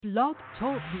Blog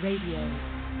Talk Radio.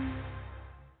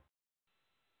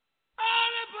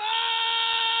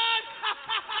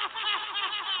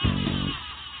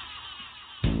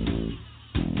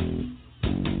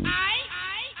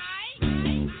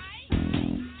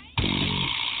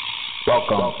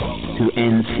 Welcome to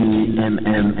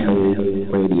NCMMA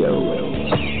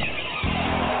Radio.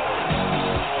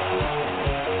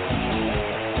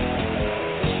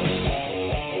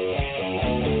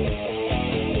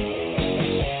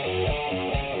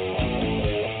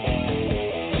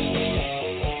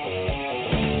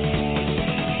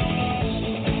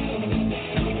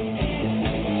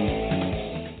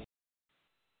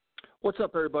 What's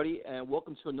up, everybody, and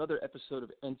welcome to another episode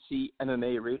of NC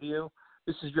MMA Radio.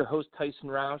 This is your host, Tyson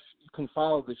Roush. You can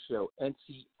follow the show,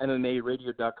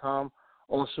 ncmmaradio.com,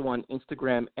 also on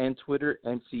Instagram and Twitter,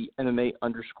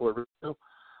 ncmma_radio.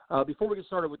 Before we get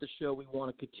started with the show, we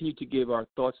want to continue to give our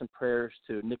thoughts and prayers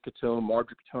to Nick Catone,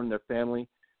 Marjorie Catone, and their family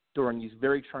during these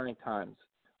very trying times.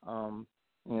 In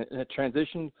a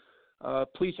transition,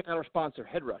 please check out our sponsor,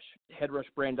 Headrush,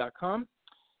 headrushbrand.com.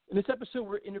 In this episode,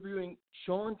 we're interviewing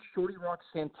Shorty Rock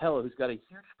Santella, who's got a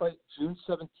huge fight June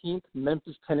 17th,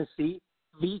 Memphis, Tennessee,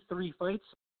 V3 fights,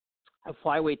 a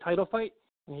flyweight title fight,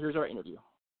 and here's our interview.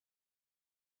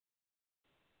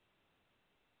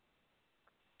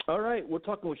 All right, we're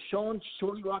talking with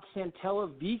Shorty Rock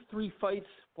Santella, V3 fights,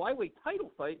 flyweight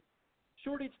title fight.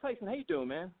 Shorty, it's Tyson. How you doing,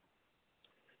 man?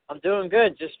 I'm doing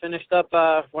good. Just finished up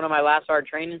one of my last hard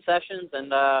training sessions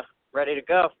and ready to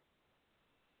go.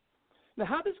 Now,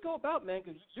 how does this go about, man?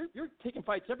 Because you're taking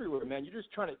fights everywhere, man. You're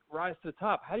just trying to rise to the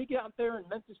top. How do you get out there in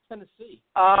Memphis, Tennessee?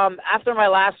 After my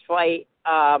last fight,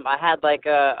 I had like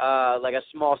a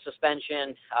small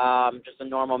suspension, just a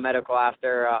normal medical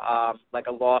after like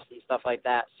a loss and stuff like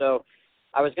that. So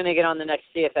I was going to get on the next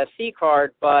CFFC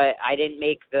card, but I didn't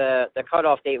make the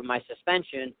cutoff date with my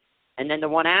suspension. And then the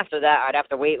one after that, I'd have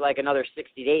to wait like another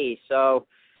 60 days. So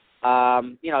I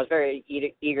was very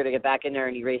eager to get back in there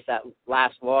and erase that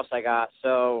last loss I got.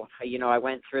 So, I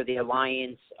went through the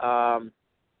Alliance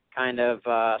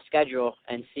schedule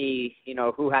and see,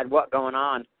 who had what going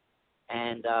on.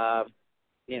 And, I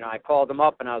called them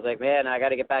up and I was like, man, I got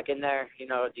to get back in there.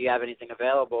 Do you have anything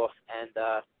available? And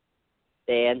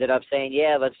they ended up saying,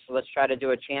 yeah, let's try to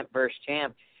do a champ versus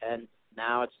champ. And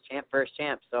now it's champ versus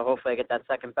champ. So hopefully I get that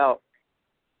second belt.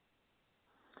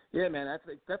 Yeah, man, that's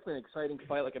definitely an exciting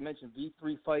fight. Like I mentioned,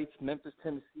 V3 fights, Memphis,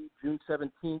 Tennessee, June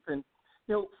 17th. And,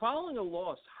 following a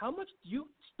loss, how much do you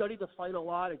study the fight a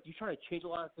lot? Do you try to change a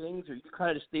lot of things, or you kind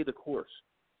of just stay the course?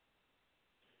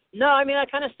 No, I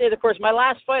kind of stayed the course. My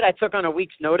last fight I took on a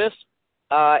week's notice.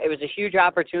 It was a huge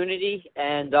opportunity.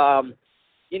 And,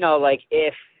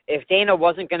 if Dana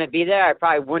wasn't going to be there, I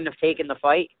probably wouldn't have taken the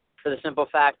fight for the simple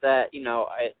fact that,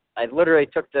 I literally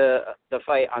took the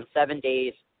fight on 7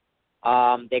 days.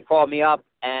 They called me up,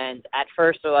 and at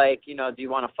first they're like, do you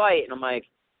want to fight? And I'm like, to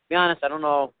be honest, I don't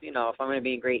know, if I'm going to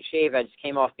be in great shape. I just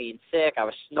came off being sick. I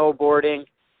was snowboarding.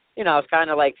 I was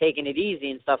kind of like taking it easy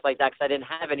and stuff like that because I didn't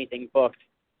have anything booked.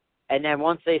 And then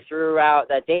once they threw out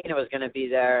that Dana was going to be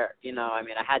there,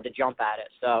 I had to jump at it.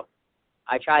 So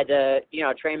I tried to,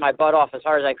 train my butt off as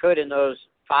hard as I could in those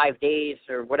 5 days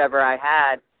or whatever I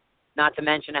had. Not to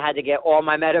mention I had to get all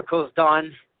my medicals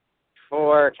done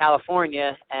for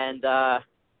California, and, so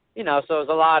it was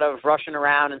a lot of rushing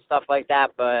around and stuff like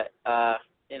that, but,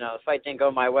 the fight didn't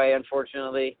go my way,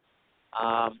 unfortunately.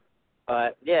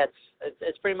 But, yeah,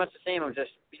 it's pretty much the same. I'm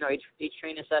just, each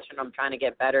training session I'm trying to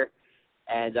get better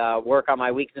and work on my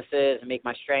weaknesses and make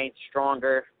my strength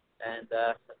stronger, and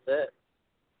that's it.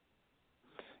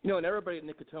 And everybody at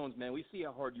Nick Catone's, man, we see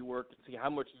how hard you work and see how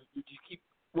much you just keep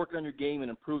working on your game and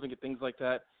improving and things like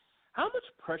that. How much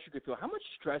pressure do you feel? How much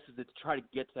stress is it to try to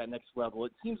get to that next level?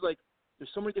 It seems like there's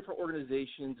so many different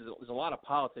organizations. There's a lot of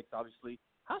politics, obviously.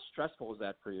 How stressful is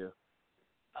that for you?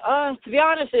 To be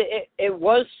honest, it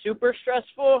was super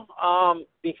stressful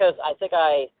because I think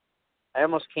I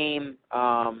almost came,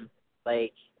 I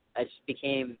just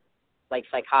became,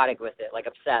 psychotic with it,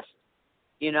 obsessed,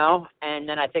 And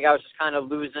then I think I was just kind of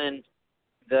losing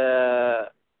the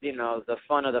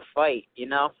fun of the fight,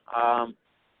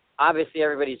 Obviously,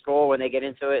 everybody's goal when they get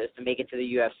into it is to make it to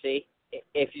the UFC.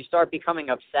 If you start becoming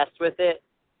obsessed with it,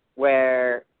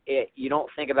 where you don't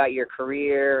think about your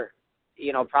career,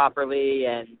 properly,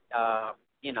 and,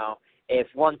 if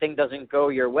one thing doesn't go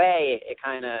your way, it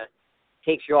kind of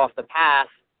takes you off the path,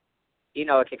 it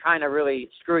can kind of really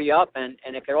screw you up, and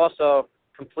it could also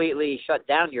completely shut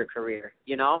down your career,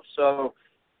 So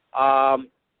I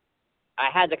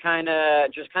had to kind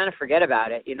of forget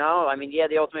about it, Yeah,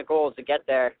 the ultimate goal is to get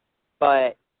there,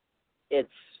 but it's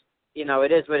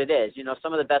it is what it is.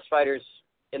 Some of the best fighters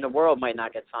in the world might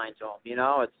not get signed to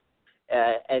them. It's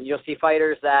and you'll see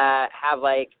fighters that have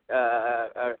like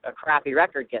a crappy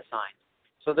record get signed.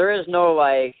 So there is no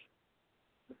like,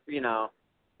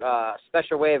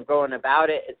 special way of going about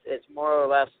it. It's more or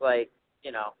less like,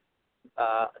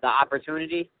 the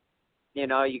opportunity. You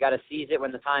got to seize it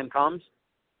when the time comes,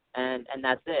 and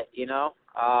that's it.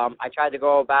 I tried to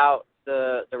go about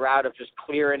the route of just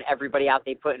clearing everybody out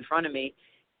they put in front of me,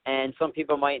 and some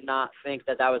people might not think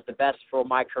that was the best for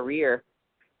my career.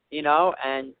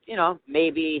 And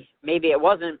maybe it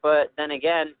wasn't, but then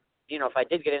again, if I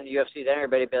did get into the UFC, then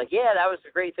everybody would be like, yeah, that was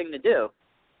a great thing to do.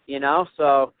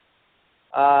 So.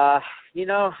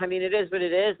 It is what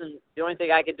it is, and the only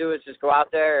thing I could do is just go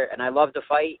out there, and I love to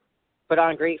fight, put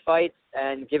on great fights,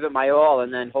 and give it my all,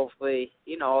 and then hopefully,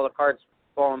 all the cards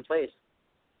fall in place.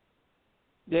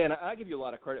 Yeah, and I give you a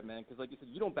lot of credit, man, because like you said,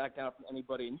 you don't back down from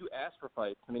anybody, and you ask for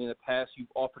fights. In the past,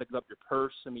 you've offered to give up your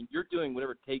purse. You're doing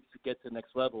whatever it takes to get to the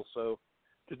next level, so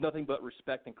there's nothing but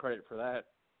respect and credit for that.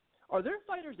 Are there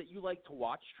fighters that you like to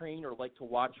watch train or like to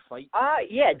watch fight?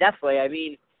 Yeah, definitely.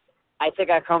 I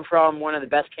think I come from one of the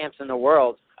best camps in the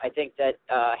world. I think that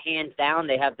hands down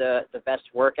they have the best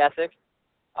work ethic.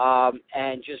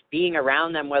 And just being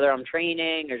around them, whether I'm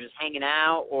training or just hanging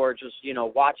out or just,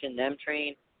 watching them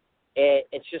train,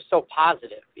 it's just so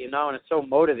positive, and it's so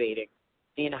motivating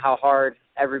seeing how hard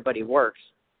everybody works.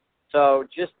 So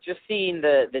just seeing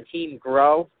the team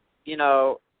grow,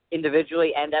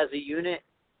 individually and as a unit,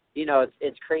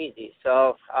 it's crazy.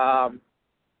 So,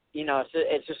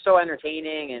 it's just so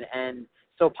entertaining and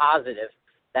so positive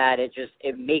that it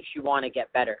makes you want to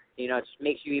get better. It just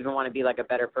makes you even want to be like a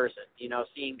better person.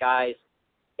 Seeing guys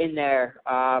in there,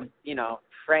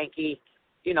 Frankie,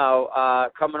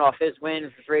 coming off his win,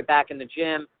 was right back in the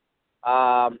gym.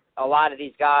 A lot of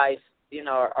these guys,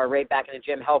 are right back in the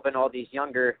gym helping all these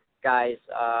younger guys,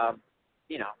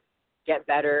 get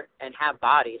better and have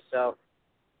bodies. So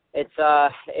it's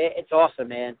awesome,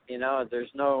 man.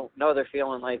 There's no other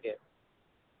feeling like it.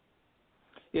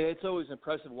 Yeah, it's always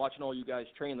impressive watching all you guys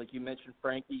train. Like you mentioned,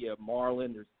 Frankie,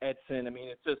 Marlon, there's Edson.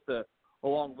 It's just a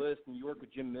long list. New York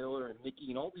with Jim Miller and Mickey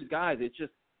and all these guys. It's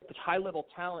just such high-level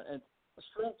talent and a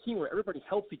strong team where everybody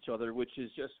helps each other, which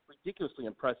is just ridiculously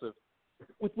impressive.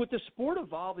 With the sport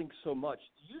evolving so much,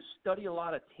 do you study a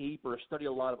lot of tape or study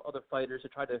a lot of other fighters to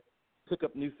try to pick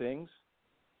up new things?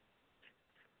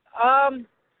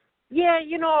 Yeah,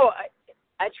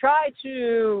 I try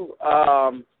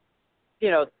to,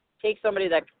 take somebody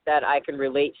that I can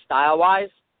relate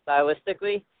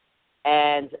stylistically,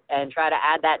 and try to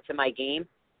add that to my game.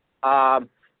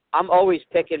 I'm always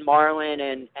picking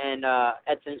Marlon and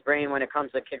Edson's brain when it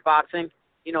comes to kickboxing.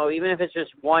 Even if it's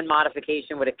just one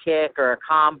modification with a kick or a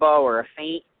combo or a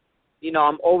feint,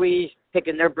 I'm always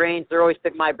picking their brains. They're always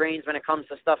picking my brains when it comes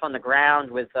to stuff on the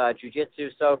ground with jiu-jitsu.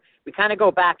 So we kind of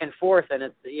go back and forth, and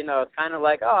it's, it's kind of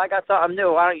like, oh, I got something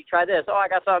new. Why don't you try this? Oh, I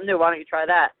got something new. Why don't you try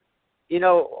that?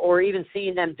 Or even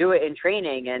seeing them do it in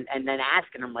training and then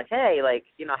asking them, like, hey, like,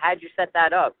 how'd you set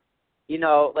that up?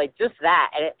 Like just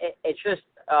that. And it's just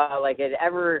like an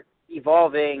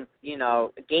ever-evolving,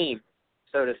 game,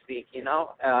 so to speak,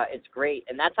 It's great.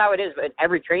 And that's how it is at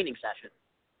every training session.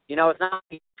 It's not like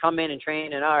you come in and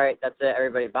train and, all right, that's it,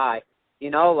 everybody bye.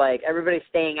 Like everybody's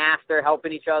staying after,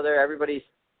 helping each other. Everybody's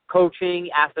coaching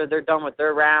after they're done with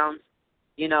their rounds.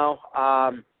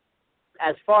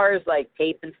 As far as like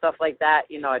tape and stuff like that,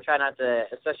 I try not to,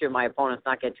 especially with my opponents,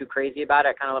 not get too crazy about it.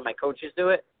 I kind of let my coaches do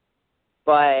it.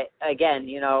 But again,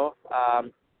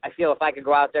 I feel if I could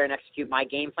go out there and execute my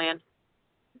game plan,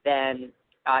 then,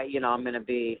 I'm going to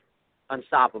be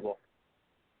unstoppable.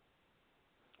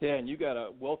 Yeah, and you got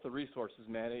a wealth of resources,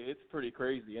 man. It's pretty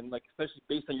crazy, and like especially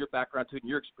based on your background too and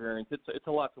your experience, it's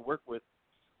a lot to work with.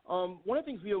 One of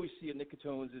the things we always see at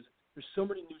Nickotones is there's so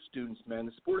many new students, man.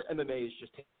 The sport of MMA is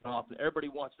just taking off, and everybody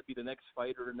wants to be the next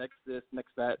fighter, next this,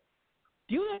 next that.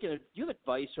 Do you have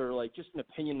advice or like just an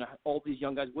opinion on all these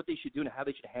young guys, what they should do and how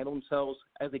they should handle themselves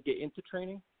as they get into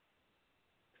training?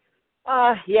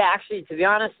 Yeah, actually, to be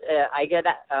honest, I get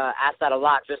asked that a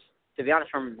lot. Just to be honest,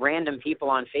 from random people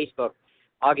on Facebook.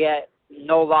 I'll get,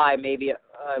 no lie, maybe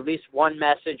at least one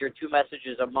message or two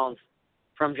messages a month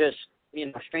from just,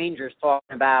 strangers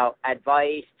talking about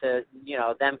advice to,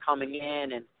 them coming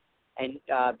in and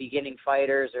beginning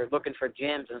fighters or looking for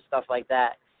gyms and stuff like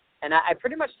that. And I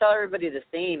pretty much tell everybody the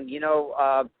same.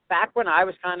 Back when I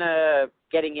was kind of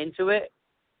getting into it,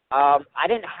 I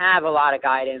didn't have a lot of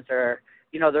guidance or,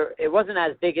 it wasn't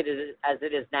as big as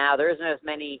it is now. There isn't as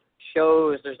many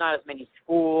shows. There's not as many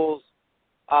schools.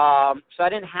 So I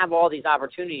didn't have all these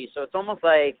opportunities. So it's almost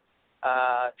like,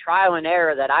 trial and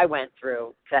error that I went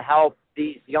through to help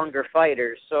these younger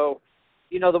fighters. So,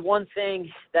 the one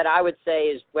thing that I would say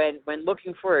is when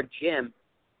looking for a gym,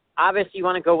 obviously you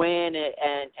want to go in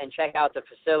and check out the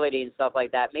facility and stuff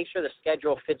like that. Make sure the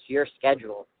schedule fits your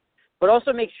schedule. But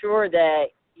also make sure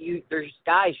that there's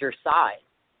guys your size,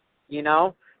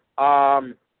 because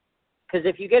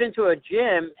if you get into a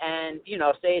gym and,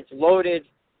 say it's loaded,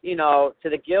 to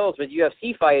the gills with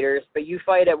UFC fighters, but you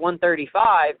fight at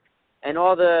 135 and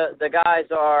all the guys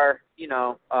are,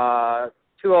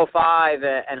 205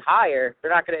 and higher,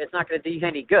 it's not going to do you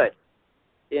any good,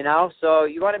 So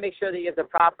you want to make sure that you have the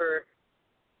proper,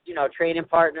 training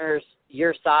partners,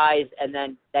 your size, and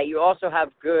then that you also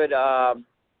have good,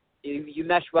 you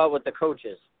mesh well with the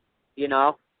coaches,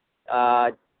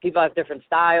 People have different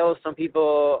styles. Some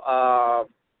people,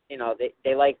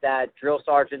 they like that drill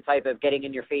sergeant type of getting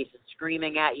in your face and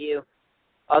screaming at you.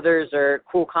 Others are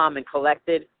cool, calm, and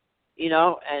collected,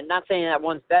 and not saying that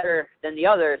one's better than the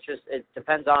other. It's just, it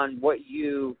depends on what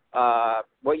you're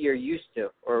used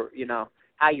to or,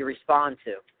 how you respond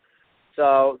to.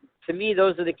 So to me,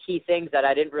 those are the key things that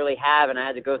I didn't really have, and I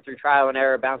had to go through trial and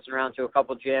error, bouncing around to a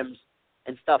couple gyms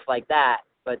and stuff like that.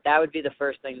 But that would be the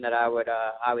first thing that I would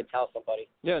tell somebody.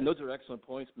 Yeah, and those are excellent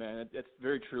points, man. It's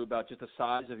very true about just the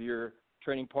size of your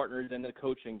training partners and the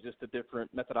coaching, just the different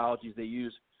methodologies they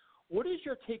use. What is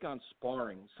your take on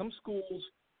sparring? Some schools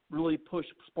really push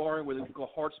sparring where they go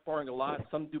hard sparring a lot.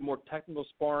 Some do more technical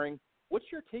sparring.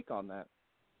 What's your take on that?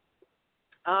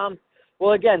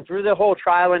 Well, again, through the whole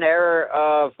trial and error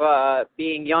of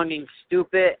being young and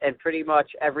stupid and pretty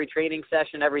much every training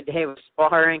session every day was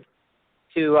sparring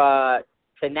to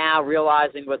now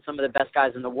realizing what some of the best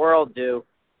guys in the world do.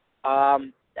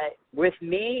 With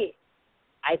me,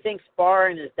 I think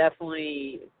sparring is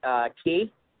definitely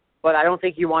key, but I don't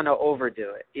think you want to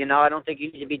overdo it. I don't think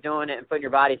you need to be doing it and putting your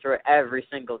body through it every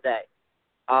single day.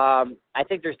 I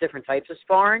think there's different types of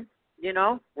sparring,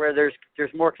 where there's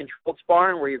more controlled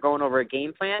sparring where you're going over a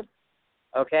game plan,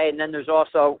 okay? And then there's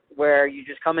also where you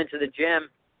just come into the gym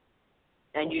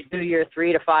and you do your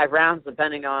 3 to 5 rounds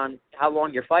depending on how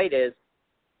long your fight is,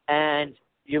 and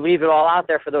you leave it all out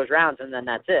there for those rounds, and then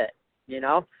that's it,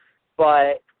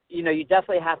 But, you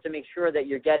definitely have to make sure that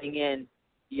you're getting in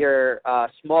your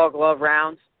small glove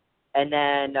rounds, and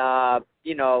then,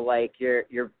 like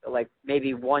you're like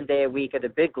maybe one day a week of the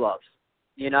big gloves,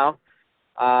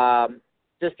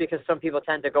 just because some people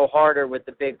tend to go harder with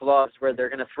the big gloves where they're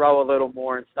going to throw a little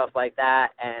more and stuff like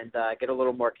that and get a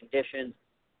little more conditioned,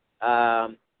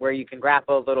 where you can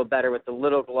grapple a little better with the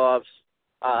little gloves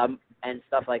and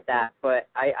stuff like that. But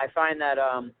I find that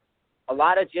a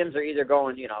lot of gyms are either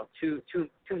going, too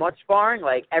much sparring,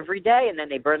 like every day, and then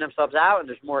they burn themselves out and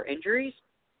there's more injuries,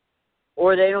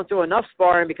 or they don't do enough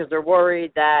sparring because they're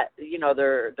worried that,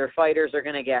 their fighters are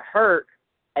going to get hurt,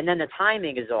 and then the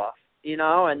timing is off,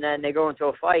 and then they go into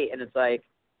a fight and it's like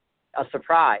a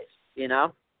surprise, Yeah,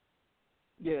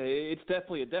 it's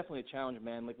definitely a challenge,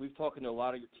 man. Like we've talked to a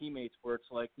lot of your teammates where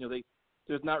it's like,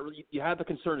 there's not really, you have the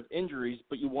concern of injuries,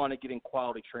 but you want to get in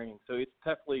quality training. So it's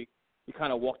definitely, you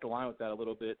kind of walk the line with that a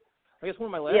little bit. I guess one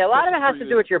of my last a lot of it has to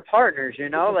do with your partners,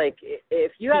 like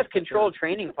if you have controlled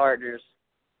training partners.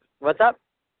 What's up?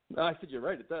 No, I said you're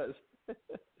right, it does.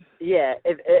 Yeah,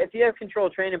 if you have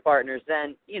controlled training partners,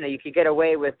 then, you could get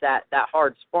away with that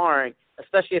hard sparring,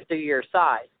 especially if they're your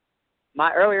size.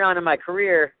 Earlier on in my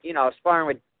career,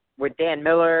 sparring with Dan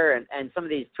Miller and some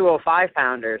of these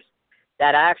 205-pounders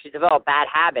that I actually developed bad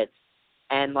habits.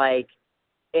 And, like,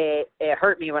 it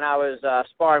hurt me when I was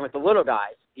sparring with the little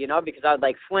guys, because I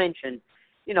would, flinch and,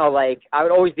 I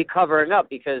would always be covering up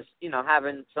because,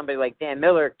 having somebody like Dan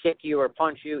Miller kick you or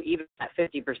punch you, even at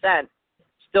 50%,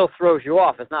 still throws you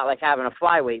off. It's not like having a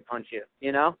flyweight punch you,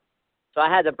 So I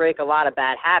had to break a lot of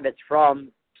bad habits from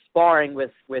sparring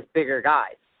with bigger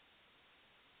guys.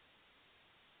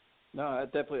 No,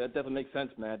 that definitely makes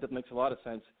sense, man. That makes a lot of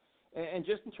sense. And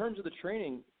just in terms of the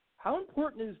training, how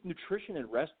important is nutrition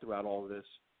and rest throughout all of this?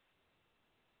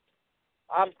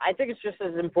 I think it's just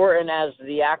as important as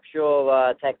the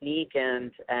actual technique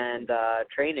and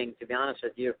training, to be honest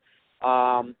with you.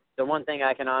 The one thing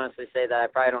I can honestly say that I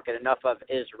probably don't get enough of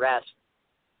is rest.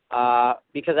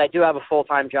 Because I do have a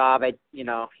full-time job.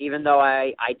 Even though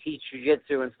I teach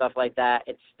jiu-jitsu and stuff like that,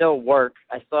 it's still work.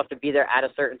 I still have to be there at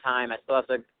a certain time. I still have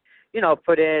to,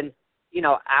 put in,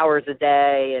 hours a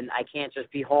day, and I can't just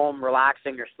be home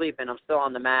relaxing or sleeping. I'm still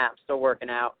on the mat. I'm still working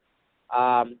out.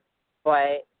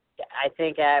 But I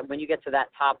think when you get to that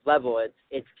top level,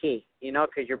 it's key,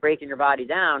 because you're breaking your body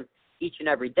down each and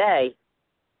every day,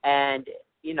 and,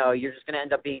 you're just going to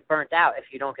end up being burnt out if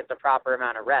you don't get the proper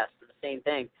amount of rest. And the same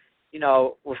thing,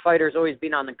 with fighters always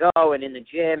being on the go and in the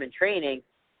gym and training,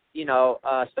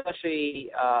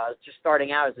 especially just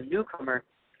starting out as a newcomer,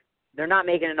 they're not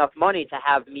making enough money to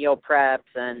have meal preps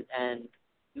and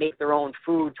make their own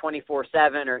food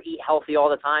 24/7 or eat healthy all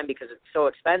the time because it's so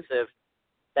expensive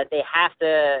that they have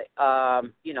to,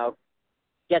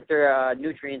 get their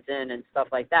nutrients in and stuff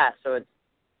like that. So it's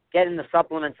getting the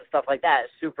supplements and stuff like that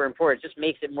is super important. It just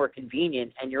makes it more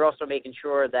convenient, and you're also making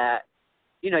sure that,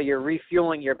 you're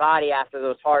refueling your body after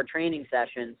those hard training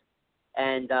sessions,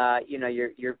 and,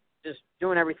 you're just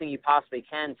doing everything you possibly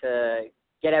can to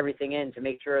get everything in to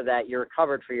make sure that you're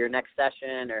covered for your next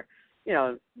session or,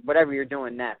 whatever you're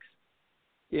doing next.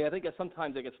 Yeah, I think that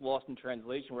sometimes it gets lost in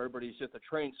translation where everybody's just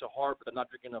training so hard, but they're not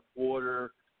drinking enough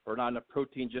water or not enough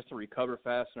protein just to recover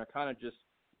fast, and it kind of just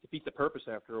defeats the purpose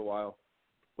after a while.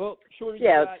 Well, Shorty.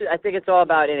 Yeah, I think it's all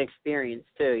about inexperience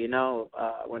too.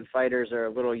 When fighters are a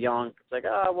little young, it's like,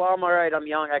 oh, well, I'm all right, I'm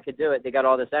young, I could do it. They got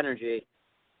all this energy,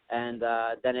 and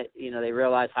then they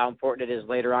realize how important it is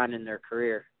later on in their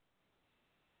career.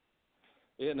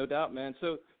 Yeah, no doubt, man.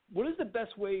 So, what is the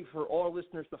best way for all our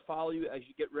listeners to follow you as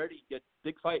you get ready? Get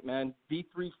big fight, man.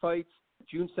 V3 fights,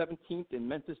 June 17th in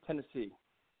Memphis, Tennessee.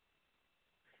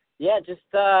 Yeah, just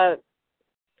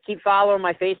keep following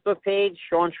my Facebook page,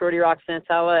 Sean Shorty Rock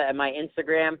Santella, and my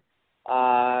Instagram,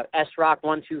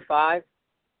 srock125.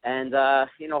 And,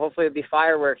 hopefully it'll be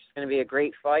fireworks. It's going to be a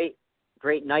great fight,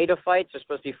 great night of fights. There's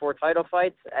supposed to be 4 title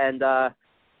fights. And,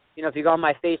 if you go on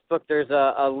my Facebook, there's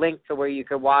a link to where you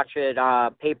could watch it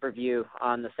pay-per-view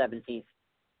on the 17th.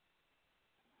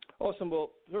 Awesome.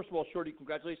 Well, first of all, Shorty,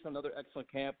 congratulations on another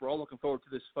excellent camp. We're all looking forward to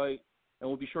this fight, and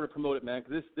we'll be sure to promote it, man,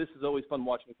 because this is always fun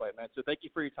watching you fight, man. So thank you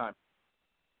for your time.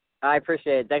 I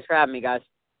appreciate it. Thanks for having me, guys.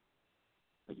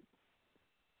 Thank you.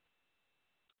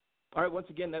 All right, once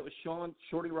again, that was Sean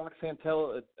Shorty Rock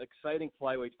Santella, an exciting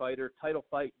flyweight fighter, title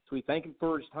fight. So we thank him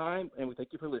for his time, and we thank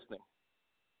you for listening.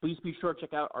 Please be sure to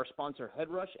check out our sponsor,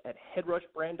 HeadRush, at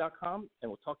headrushbrand.com, and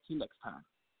we'll talk to you next time.